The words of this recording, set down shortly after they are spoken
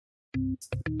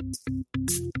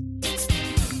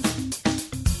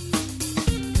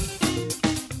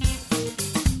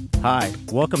Hi,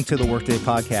 welcome to the Workday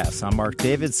Podcast. I'm Mark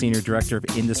David, Senior Director of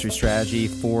Industry Strategy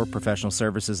for Professional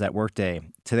Services at Workday.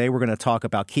 Today, we're going to talk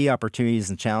about key opportunities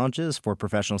and challenges for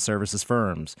professional services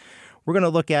firms. We're going to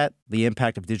look at the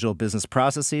impact of digital business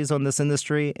processes on this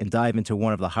industry and dive into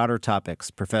one of the hotter topics,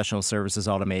 professional services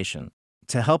automation.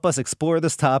 To help us explore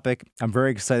this topic, I'm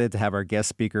very excited to have our guest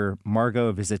speaker,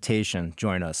 Margot Visitation,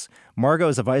 join us. Margot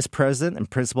is a Vice President and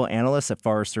Principal Analyst at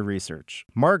Forrester Research.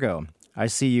 Margot, I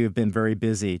see you've been very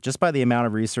busy just by the amount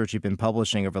of research you've been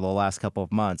publishing over the last couple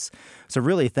of months. So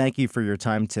really, thank you for your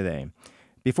time today.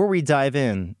 Before we dive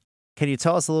in, can you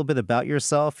tell us a little bit about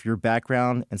yourself, your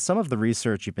background, and some of the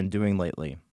research you've been doing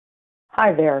lately?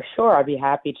 Hi there. Sure, I'd be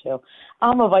happy to.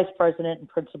 I'm a Vice President and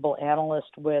Principal Analyst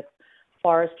with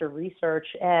Forrester Research,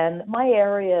 and my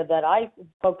area that I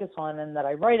focus on and that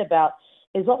I write about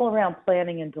is all around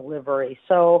planning and delivery.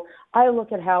 So I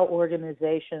look at how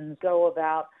organizations go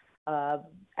about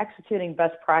executing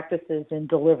best practices in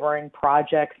delivering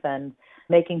projects and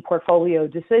making portfolio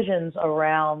decisions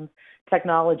around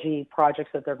technology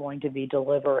projects that they're going to be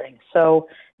delivering. So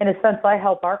in a sense, I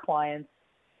help our clients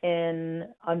in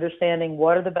understanding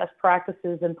what are the best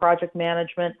practices in project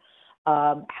management,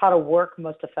 how to work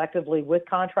most effectively with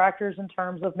contractors in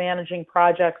terms of managing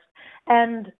projects,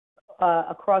 and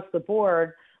across the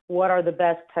board, what are the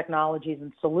best technologies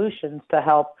and solutions to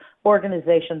help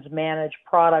organizations manage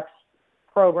products,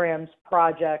 programs,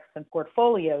 projects, and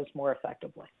portfolios more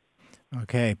effectively.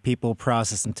 Okay, people,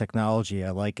 process, and technology.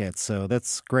 I like it. So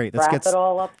that's great. Wrap it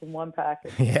all up in one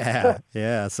package.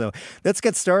 Yeah. So let's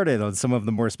get started on some of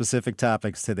the more specific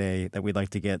topics today that we'd like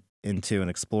to get into and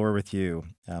explore with you.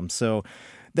 So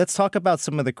let's talk about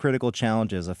some of the critical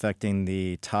challenges affecting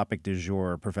the topic du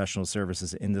jour, professional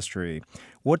services industry.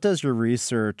 What does your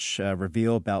research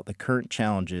reveal about the current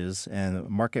challenges and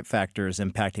market factors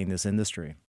impacting this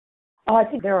industry? I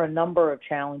think there are a number of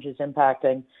challenges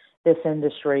impacting this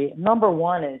industry. Number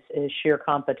one is sheer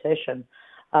competition,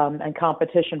 and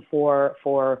competition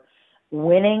for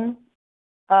winning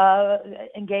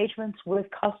engagements with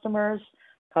customers.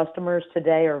 Customers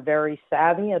today are very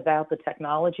savvy about the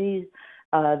technologies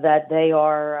that they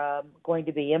are going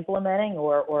to be implementing,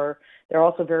 or they're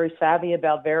also very savvy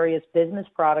about various business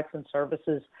products and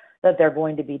services that they're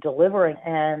going to be delivering.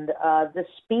 And the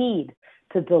speed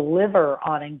to deliver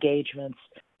on engagements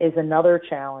is another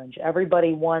challenge.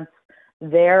 Everybody wants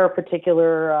their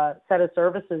particular set of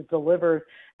services delivered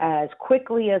as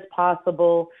quickly as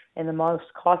possible, in the most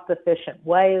cost-efficient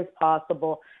way as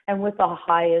possible, and with the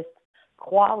highest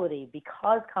quality.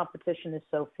 Because competition is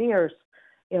so fierce,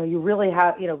 you really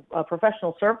have,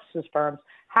 professional services firms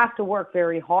have to work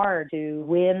very hard to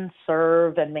win,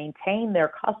 serve, and maintain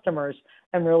their customers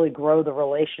and really grow the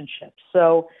relationship.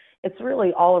 So it's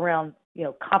really all around,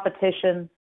 competition,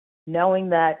 knowing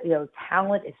that,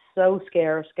 talent is so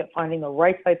scarce, finding the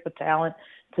right type of talent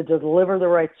to deliver the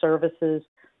right services.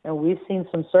 And we've seen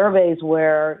some surveys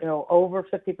where, over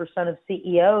 50% of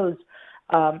CEOs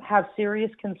have serious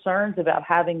concerns about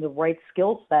having the right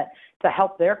skill set to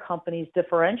help their companies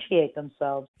differentiate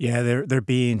themselves. Yeah, they're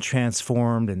being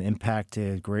transformed and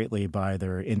impacted greatly by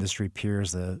their industry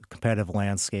peers, the competitive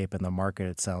landscape and the market,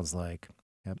 it sounds like.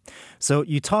 Yep. So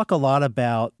you talk a lot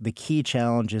about the key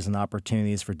challenges and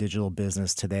opportunities for digital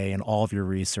business today in all of your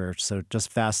research. So just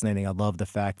fascinating. I love the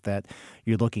fact that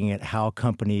you're looking at how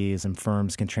companies and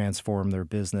firms can transform their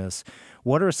business.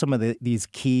 What are some of these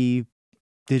key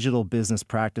digital business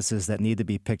practices that need to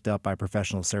be picked up by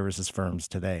professional services firms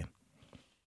today?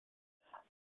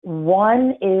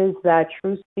 One is that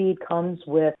true speed comes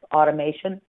with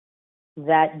automation,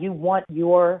 that you want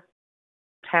your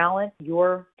talent,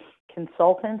 your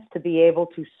consultants to be able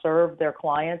to serve their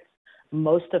clients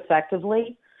most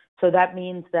effectively. So that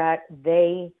means that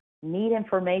they need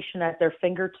information at their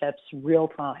fingertips real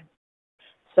time.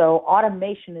 So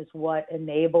automation is what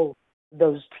enables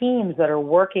those teams that are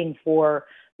working for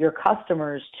your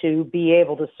customers to be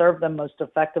able to serve them most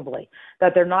effectively,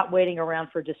 that they're not waiting around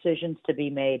for decisions to be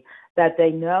made, that they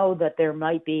know that there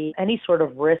might be any sort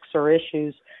of risks or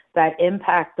issues that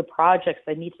impact the projects.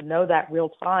 They need to know that real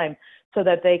time so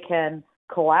that they can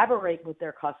collaborate with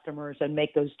their customers and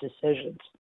make those decisions.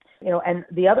 And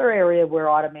the other area where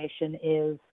automation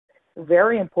is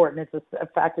very important, in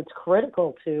fact, it's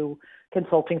critical to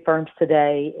consulting firms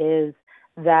today, is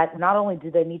that not only do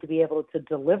they need to be able to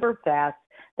deliver fast,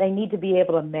 they need to be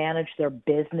able to manage their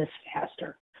business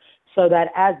faster, so that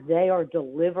as they are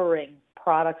delivering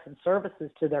products and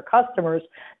services to their customers,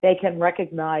 they can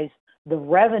recognize the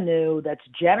revenue that's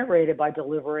generated by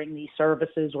delivering these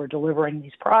services or delivering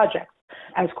these projects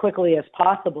as quickly as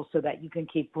possible so that you can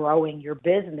keep growing your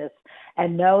business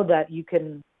and know that you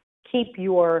can keep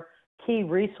your key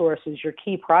resources, your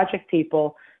key project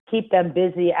people, keep them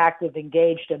busy, active,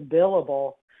 engaged, and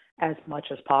billable as much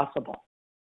as possible.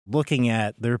 Looking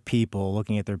at their people,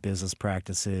 looking at their business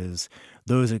practices,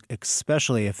 those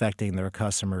especially affecting their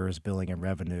customers' billing and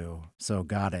revenue. So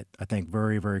got it. I think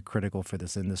very, very critical for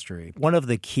this industry. One of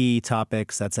the key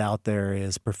topics that's out there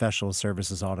is professional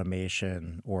services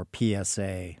automation, or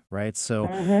PSA, right?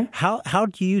 So how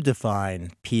do you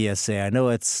define PSA? I know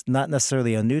it's not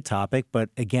necessarily a new topic, but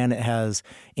again, it has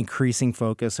increasing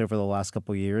focus over the last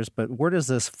couple of years. But where does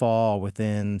this fall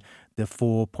within the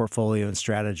full portfolio and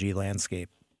strategy landscape?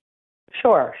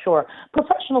 Sure.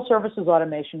 Professional services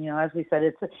automation, as we said,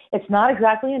 it's not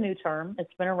exactly a new term.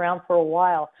 It's been around for a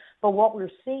while. But what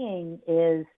we're seeing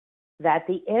is that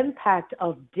the impact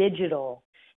of digital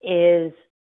is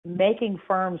making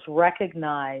firms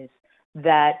recognize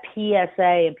that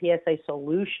PSA and PSA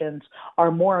solutions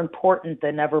are more important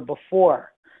than ever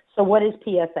before. So what is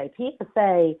PSA?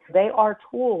 PSA, they are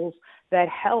tools that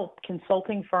help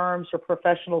consulting firms or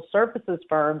professional services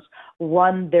firms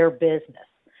run their business.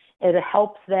 It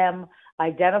helps them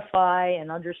identify and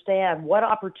understand what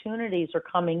opportunities are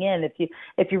coming in.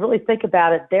 If you really think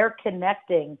about it, they're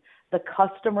connecting the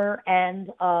customer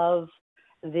end of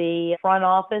the front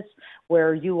office,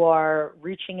 where you are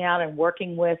reaching out and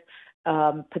working with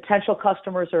potential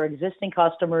customers or existing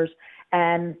customers,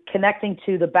 and connecting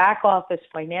to the back office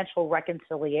financial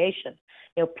reconciliation.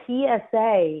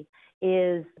 PSA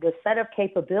is the set of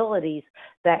capabilities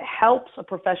that helps a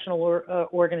professional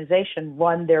organization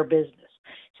run their business.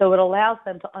 So it allows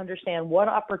them to understand what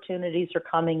opportunities are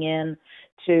coming in,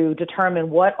 to determine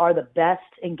what are the best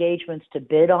engagements to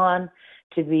bid on,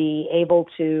 to be able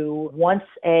to, once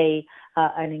an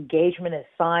engagement is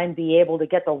signed, be able to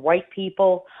get the right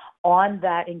people on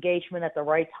that engagement at the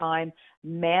right time,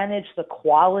 manage the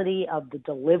quality of the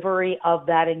delivery of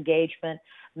that engagement,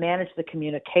 manage the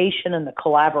communication and the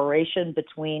collaboration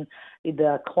between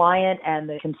the client and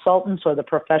the consultants or the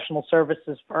professional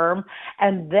services firm.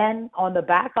 And then on the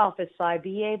back office side,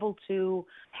 be able to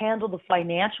handle the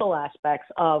financial aspects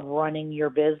of running your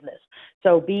business.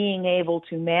 So being able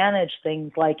to manage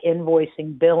things like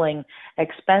invoicing, billing,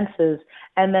 expenses,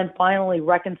 and then finally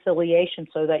reconciliation,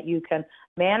 so that you can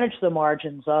manage the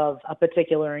margins of a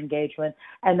particular engagement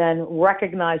and then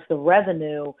recognize the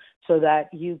revenue so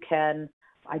that you can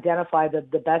identify the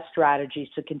best strategies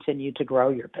to continue to grow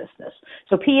your business.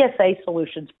 So PSA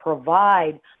solutions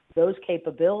provide those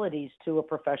capabilities to a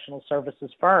professional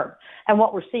services firm. And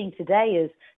what we're seeing today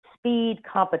is speed,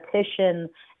 competition,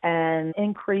 and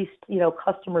increased,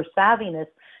 customer savviness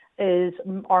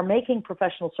are making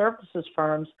professional services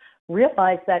firms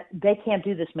realize that they can't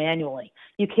do this manually.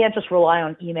 You can't just rely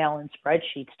on email and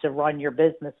spreadsheets to run your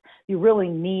business. You really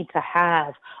need to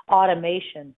have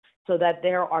automation so that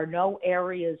there are no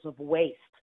areas of waste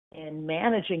in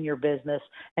managing your business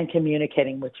and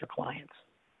communicating with your clients.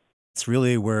 It's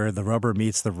really where the rubber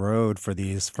meets the road for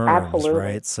these firms, Absolutely.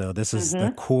 right? So this is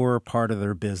the core part of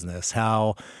their business.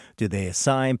 How do they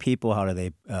assign people? How do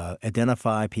they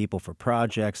identify people for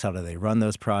projects? How do they run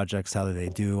those projects? How do they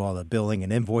do all the billing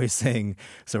and invoicing?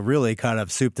 So really kind of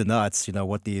soup to nuts,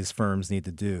 what these firms need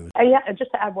to do. Yeah,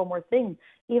 just to add one more thing,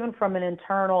 even from an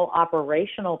internal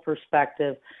operational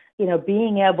perspective,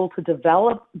 being able to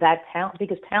develop that talent,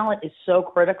 because talent is so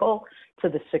critical to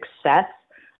the success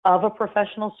of a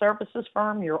professional services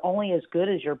firm. You're only as good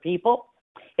as your people.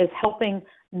 Is helping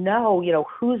know,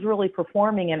 who's really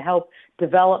performing and help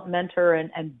develop, mentor,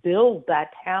 and build that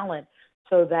talent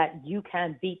so that you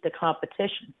can beat the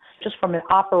competition. Just from an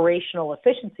operational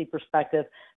efficiency perspective,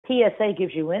 PSA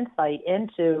gives you insight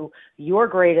into your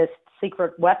greatest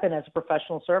secret weapon as a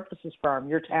professional services firm,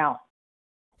 your talent.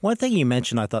 One thing you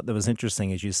mentioned I thought that was interesting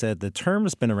is you said the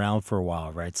term's been around for a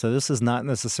while, right? So this is not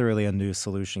necessarily a new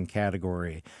solution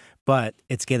category, but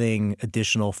it's getting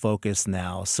additional focus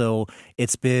now. So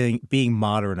it's being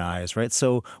modernized, right?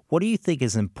 So what do you think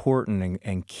is important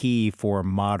and key for a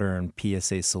modern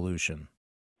PSA solution?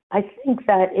 I think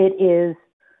that it is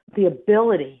the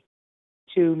ability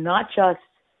to not just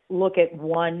look at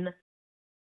one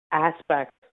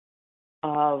aspect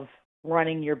of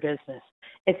running your business.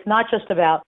 It's not just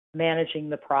about managing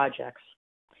the projects.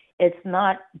 It's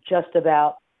not just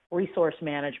about resource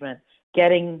management,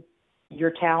 getting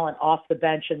your talent off the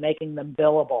bench and making them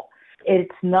billable.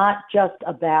 It's not just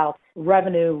about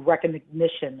revenue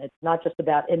recognition. It's not just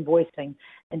about invoicing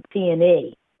and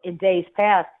T&E. In days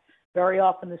past, very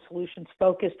often the solutions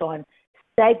focused on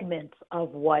segments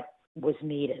of what was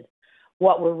needed.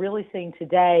 What we're really seeing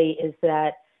today is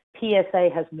that PSA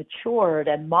has matured,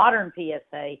 and modern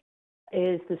PSA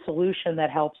is the solution that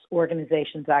helps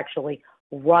organizations actually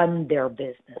run their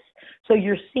business. So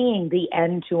you're seeing the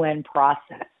end-to-end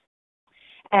process.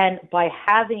 And by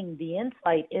having the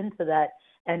insight into that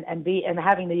and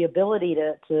having the ability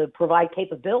to provide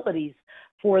capabilities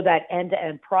for that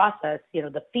end-to-end process,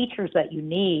 the features that you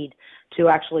need to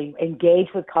actually engage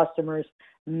with customers,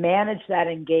 manage that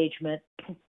engagement,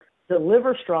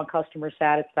 deliver strong customer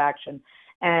satisfaction,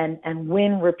 and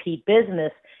win repeat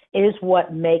business is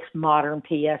what makes modern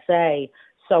PSA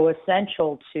so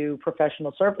essential to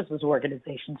professional services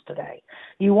organizations today.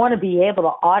 You want to be able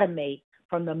to automate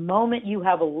from the moment you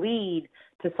have a lead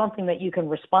to something that you can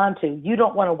respond to. You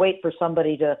don't want to wait for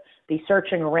somebody to be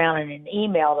searching around in an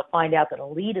email to find out that a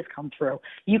lead has come through.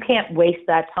 You can't waste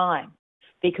that time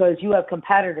because you have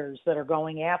competitors that are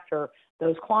going after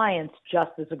those clients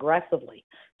just as aggressively.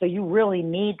 So you really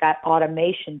need that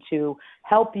automation to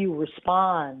help you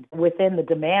respond within the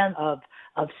demand of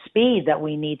speed that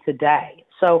we need today.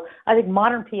 So I think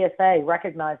modern PSA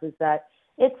recognizes that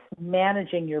it's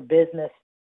managing your business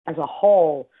as a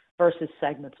whole versus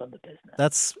segments of the business.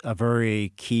 That's a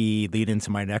very key lead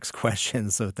into my next question.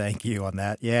 So thank you on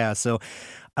that. Yeah. So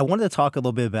I wanted to talk a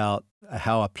little bit about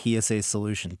how a PSA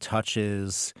solution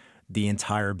touches the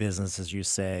entire business, as you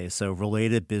say. So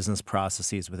related business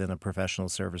processes within a professional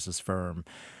services firm.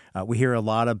 We hear a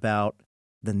lot about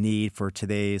the need for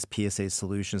today's PSA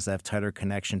solutions to have tighter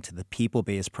connection to the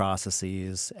people-based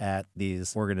processes at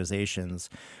these organizations.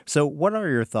 So what are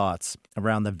your thoughts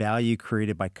around the value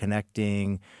created by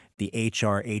connecting the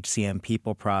HR, HCM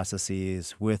people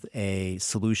processes with a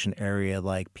solution area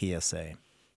like PSA?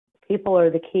 People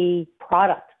are the key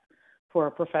product for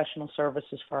a professional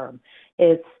services firm.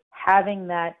 It's having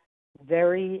that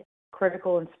very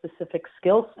critical and specific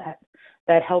skill set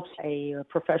that helps a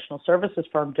professional services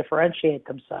firm differentiate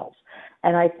themselves.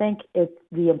 And I think it's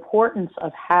the importance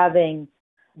of having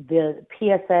the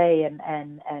PSA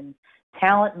and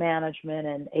talent management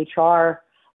and HR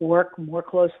work more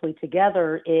closely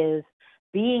together is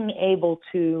being able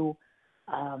to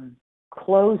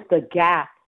close the gap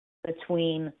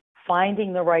between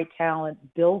finding the right talent,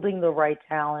 building the right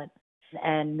talent,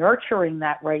 and nurturing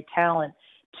that right talent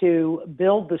to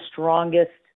build the strongest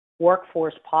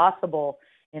workforce possible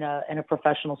in a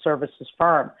professional services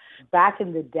firm. Back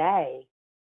in the day,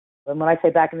 and when I say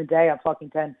back in the day, I'm talking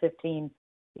 10, 15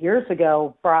 years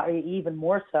ago, probably even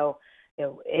more so,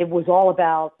 it was all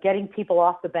about getting people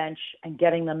off the bench and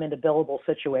getting them into billable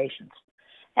situations.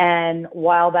 And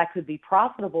while that could be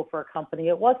profitable for a company,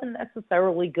 it wasn't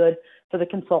necessarily good for the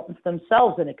consultants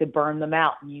themselves, and it could burn them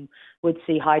out, and you would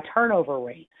see high turnover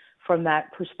rate from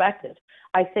that perspective.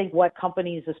 I think what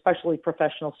companies, especially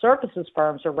professional services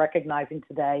firms, are recognizing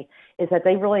today is that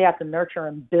they really have to nurture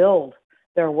and build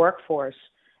their workforce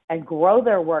and grow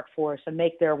their workforce and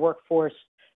make their workforce,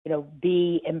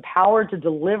 be empowered to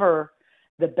deliver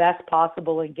the best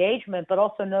possible engagement, but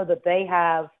also know that they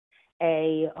have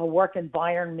a work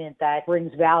environment that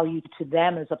brings value to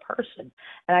them as a person.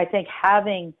 And I think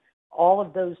having all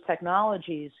of those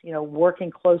technologies,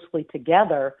 working closely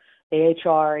together, the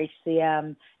HR,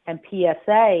 HCM, and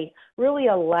PSA, really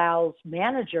allows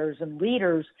managers and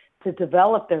leaders to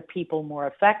develop their people more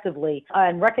effectively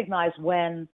and recognize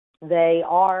when they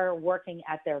are working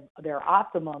at their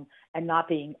optimum and not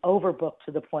being overbooked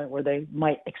to the point where they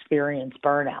might experience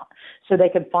burnout. So they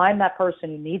can find that person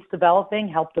who needs developing,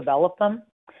 help develop them.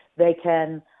 They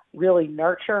can really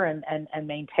nurture and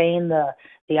maintain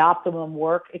the optimum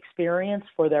work experience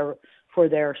for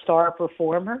their star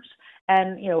performers,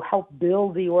 and help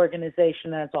build the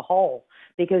organization as a whole,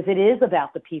 because it is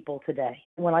about the people today.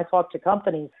 When I talk to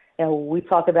companies, we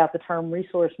talk about the term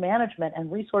resource management,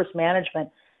 and resource management,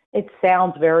 it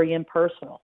sounds very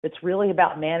impersonal. It's really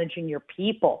about managing your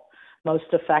people most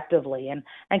effectively. And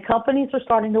companies are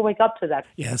starting to wake up to that.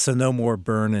 Yeah, so no more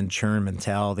burn and churn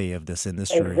mentality of this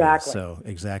industry. Exactly. So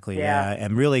exactly, yeah.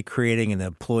 And really creating an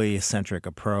employee-centric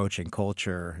approach and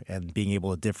culture and being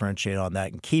able to differentiate on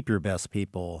that and keep your best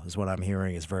people is what I'm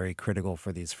hearing is very critical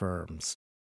for these firms.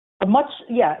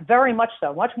 Very much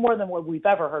so. Much more than what we've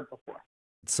ever heard before.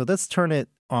 So let's turn it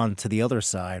on to the other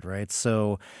side, right?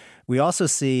 So We also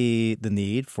see the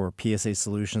need for PSA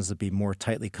solutions to be more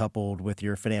tightly coupled with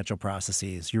your financial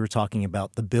processes. You were talking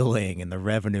about the billing and the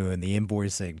revenue and the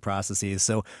invoicing processes,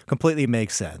 so completely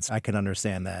makes sense. I can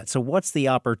understand that. So what's the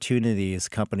opportunities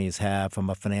companies have from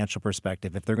a financial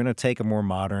perspective? If they're going to take a more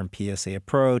modern PSA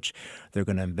approach, they're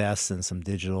going to invest in some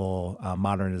digital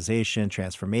modernization,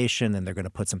 transformation, and they're going to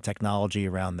put some technology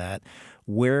around that.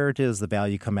 Where does the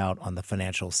value come out on the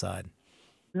financial side?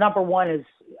 Number one is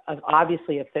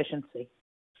obviously efficiency.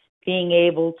 Being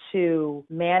able to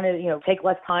manage, take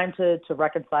less time to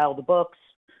reconcile the books,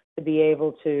 to be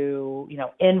able to,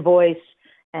 invoice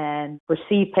and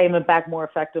receive payment back more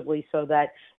effectively so that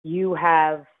you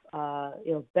have,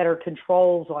 better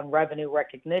controls on revenue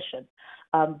recognition.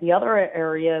 The other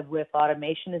area with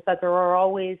automation is that there are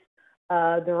always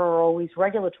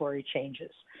regulatory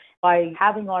changes. By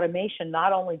having automation,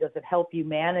 not only does it help you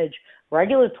manage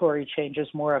regulatory changes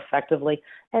more effectively,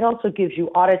 it also gives you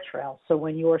audit trails. So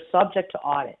when you are subject to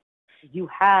audit, you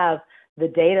have the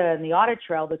data and the audit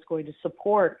trail that's going to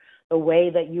support the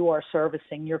way that you are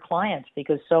servicing your clients,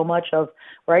 because so much of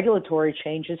regulatory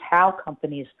change is how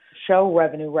companies show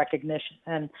revenue recognition,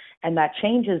 and that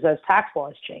changes as tax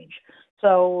laws change.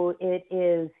 So it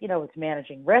is, it's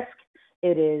managing risk.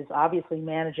 It is obviously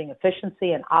managing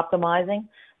efficiency and optimizing.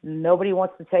 Nobody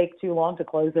wants to take too long to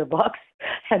close their books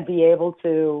and be able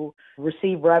to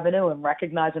receive revenue and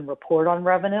recognize and report on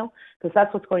revenue, because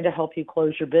that's what's going to help you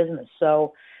close your business.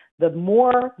 So the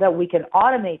more that we can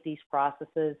automate these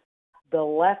processes, the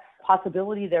less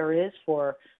possibility there is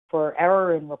for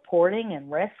error in reporting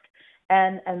and risk,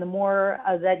 and the more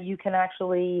that you can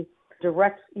actually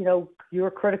direct,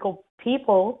 your critical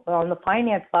people on the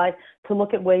finance side to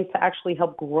look at ways to actually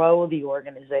help grow the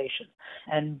organization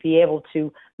and be able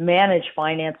to manage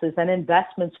finances and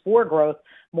investments for growth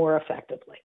more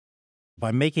effectively.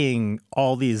 By making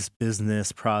all these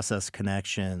business process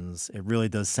connections, it really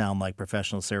does sound like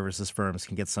professional services firms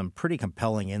can get some pretty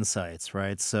compelling insights,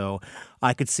 right? So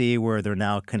I could see where they're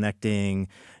now connecting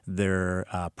their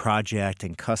project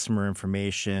and customer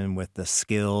information with the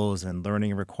skills and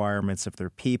learning requirements of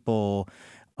their people,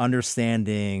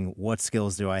 understanding what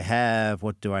skills do I have,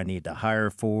 what do I need to hire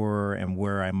for, and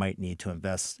where I might need to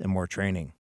invest in more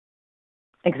training.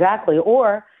 Exactly.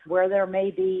 Or where there may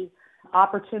be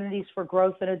opportunities for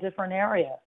growth in a different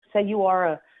area. Say you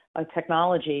are a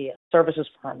technology services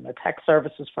firm, a tech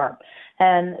services firm,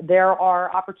 and there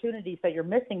are opportunities that you're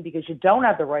missing because you don't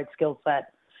have the right skill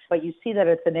set, but you see that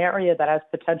it's an area that has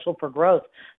potential for growth.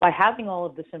 By having all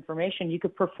of this information, you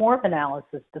could perform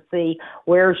analysis to see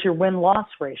where's your win-loss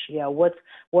ratio,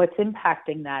 what's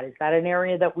impacting that. Is that an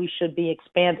area that we should be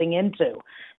expanding into?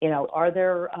 Are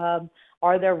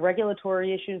there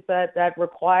regulatory issues that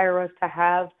require us to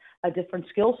have a different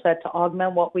skill set to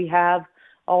augment what we have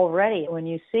already? When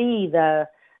you see the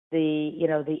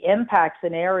impacts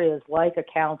in areas like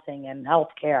accounting and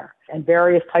healthcare and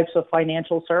various types of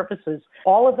financial services,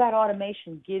 all of that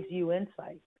automation gives you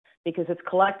insight because it's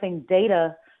collecting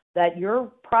data that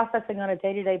you're processing on a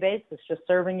day-to-day basis, just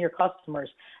serving your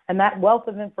customers. And that wealth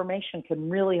of information can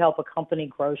really help a company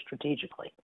grow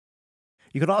strategically.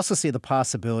 You could also see the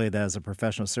possibility that as a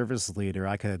professional services leader,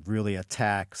 I could really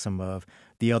attack some of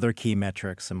the other key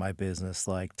metrics in my business,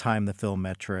 like time to fill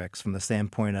metrics from the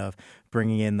standpoint of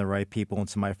bringing in the right people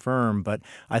into my firm. But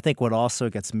I think what also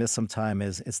gets missed sometimes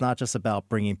is it's not just about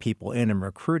bringing people in and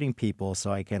recruiting people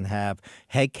so I can have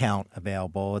headcount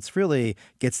available. It's really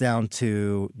gets down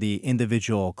to the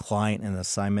individual client and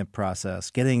assignment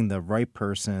process, getting the right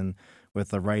person with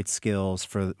the right skills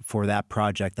for that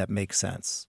project that makes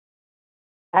sense.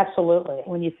 Absolutely.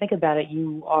 When you think about it,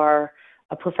 you are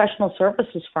a professional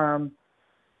services firm.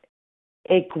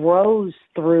 It grows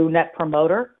through Net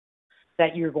Promoter,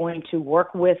 that you're going to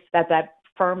work with, that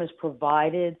firm has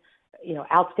provided,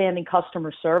 outstanding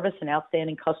customer service and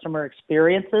outstanding customer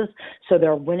experiences. So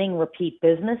they're winning repeat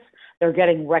business. They're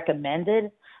getting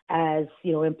recommended as,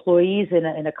 employees in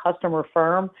a customer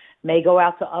firm may go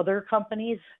out to other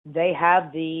companies. They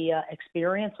have the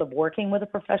experience of working with a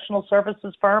professional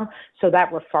services firm. So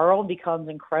that referral becomes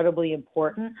incredibly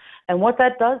important. And what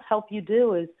that does help you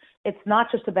do is it's not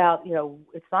just about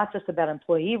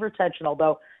employee retention,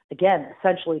 although, again,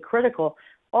 essentially critical.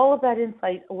 All of that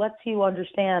insight lets you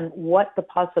understand what the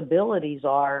possibilities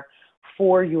are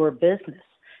for your business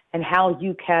and how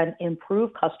you can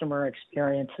improve customer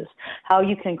experiences, how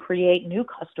you can create new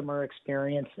customer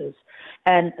experiences.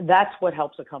 And that's what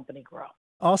helps a company grow.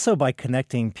 Also, by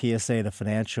connecting PSA to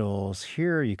financials,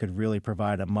 here you could really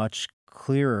provide a much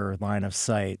clearer line of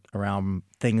sight around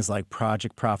things like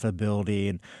project profitability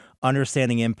and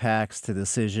understanding impacts to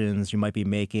decisions you might be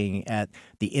making at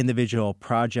the individual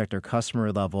project or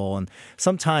customer level. And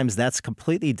sometimes that's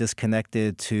completely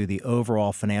disconnected to the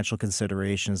overall financial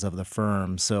considerations of the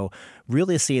firm. So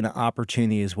really seeing an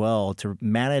opportunity as well to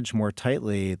manage more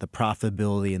tightly the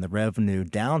profitability and the revenue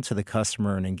down to the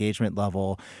customer and engagement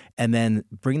level, and then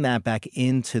bring that back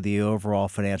into the overall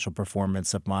financial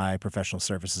performance of my professional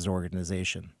services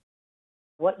organization.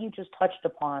 What you just touched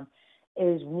upon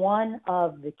is one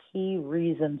of the key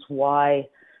reasons why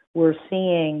we're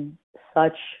seeing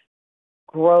such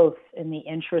growth in the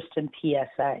interest in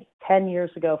PSA. 10 years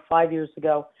ago, 5 years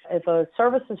ago, if a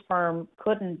services firm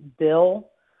couldn't bill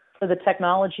for the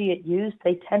technology it used,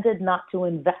 they tended not to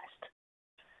invest.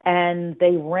 And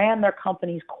they ran their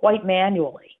companies quite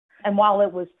manually. And while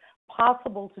it was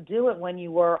possible to do it when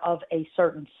you were of a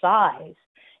certain size,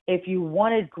 if you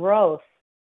wanted growth,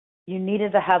 you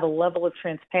needed to have a level of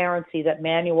transparency that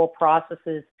manual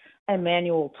processes and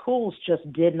manual tools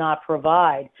just did not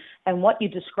provide. And what you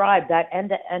described, that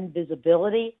end-to-end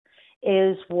visibility,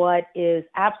 is what is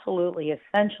absolutely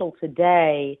essential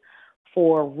today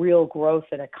for real growth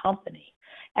in a company.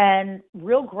 And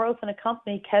real growth in a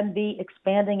company can be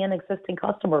expanding an existing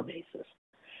customer bases,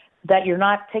 that you're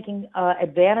not taking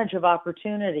advantage of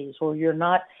opportunities, or you're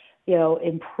not,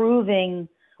 improving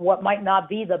what might not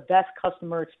be the best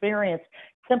customer experience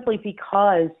simply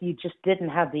because you just didn't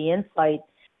have the insight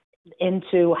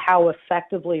into how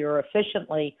effectively or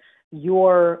efficiently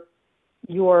your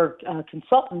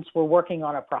consultants were working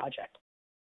on a project.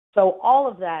 So all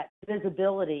of that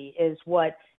visibility is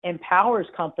what empowers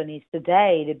companies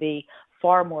today to be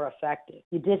far more effective.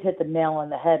 You did hit the nail on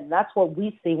the head, and that's what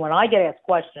we see when I get asked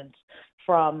questions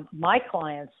from my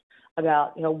clients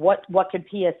about, what can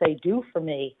PSA do for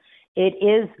me? It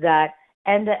is that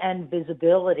end-to-end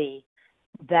visibility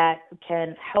that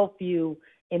can help you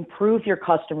improve your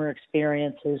customer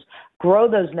experiences,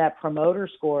 grow those net promoter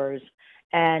scores,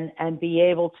 and be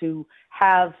able to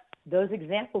have those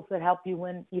examples that help you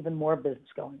win even more business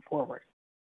going forward.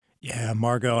 Yeah,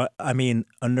 Margot, I mean,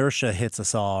 inertia hits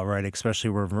us all, right?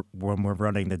 Especially when we're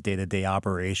running the day-to-day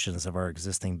operations of our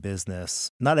existing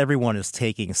business. Not everyone is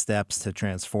taking steps to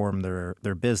transform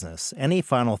their business. Any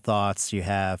final thoughts you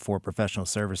have for professional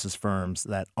services firms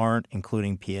that aren't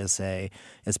including PSA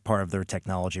as part of their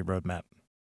technology roadmap?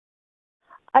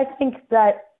 I think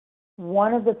that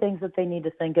one of the things that they need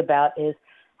to think about is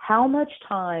how much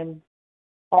time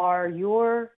are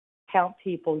your account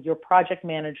people, your project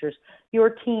managers, your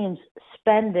teams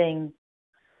spending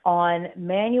on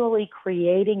manually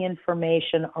creating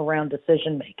information around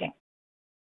decision making?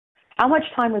 How much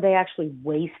time are they actually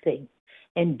wasting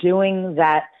in doing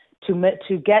that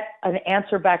to get an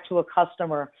answer back to a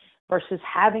customer versus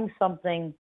having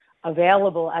something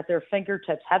available at their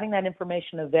fingertips, having that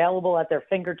information available at their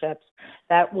fingertips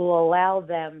that will allow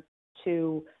them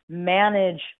to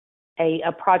manage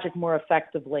a project more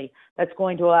effectively, that's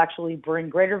going to actually bring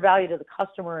greater value to the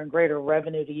customer and greater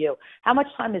revenue to you? How much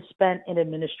time is spent in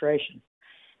administration?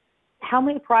 How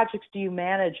many projects do you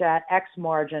manage at X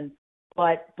margin,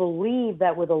 but believe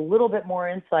that with a little bit more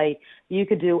insight, you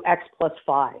could do X plus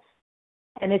 5?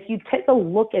 And if you take a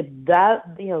look at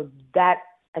that, that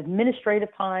administrative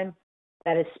time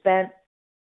that is spent,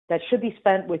 that should be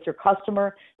spent with your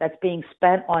customer, that's being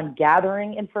spent on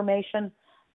gathering information,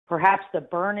 perhaps the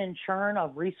burn and churn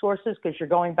of resources because you're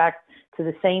going back to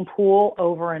the same pool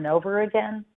over and over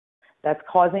again, that's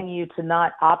causing you to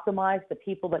not optimize the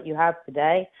people that you have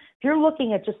today. If you're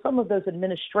looking at just some of those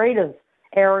administrative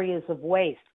areas of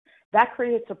waste, that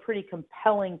creates a pretty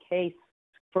compelling case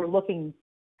for looking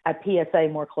at PSA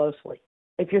more closely.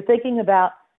 If you're thinking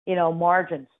about,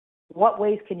 margins, what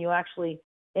ways can you actually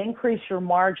increase your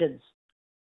margins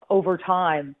over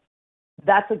time?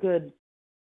 That's a good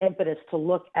impetus to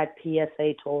look at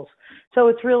PSA tools. So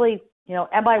it's really,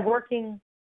 am I working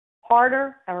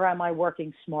harder or am I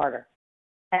working smarter?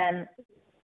 And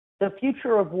the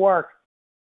future of work,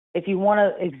 if you want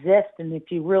to exist and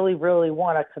if you really, really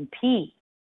want to compete,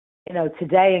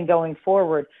 today and going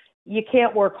forward, you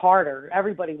can't work harder.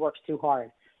 Everybody works too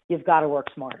hard. You've got to work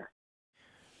smarter.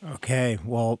 Okay.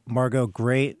 Well, Margot,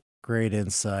 great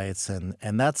insights.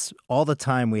 And that's all the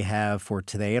time we have for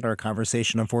today in our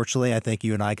conversation. Unfortunately, I think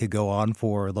you and I could go on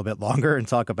for a little bit longer and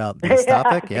talk about this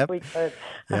topic. Yep. We could.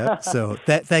 Yep. So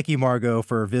thank you, Margot,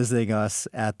 for visiting us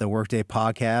at the Workday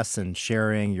podcast and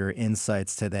sharing your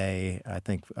insights today. I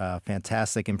think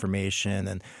fantastic information,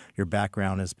 and your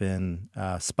background has been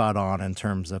spot on in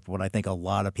terms of what I think a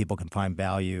lot of people can find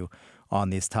value on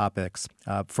these topics.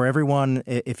 For everyone,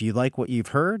 if you like what you've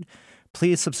heard,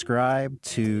 Please subscribe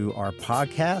to our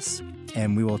podcast,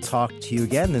 and we will talk to you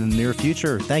again in the near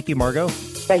future. Thank you, Margot.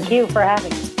 Thank you for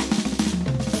having me.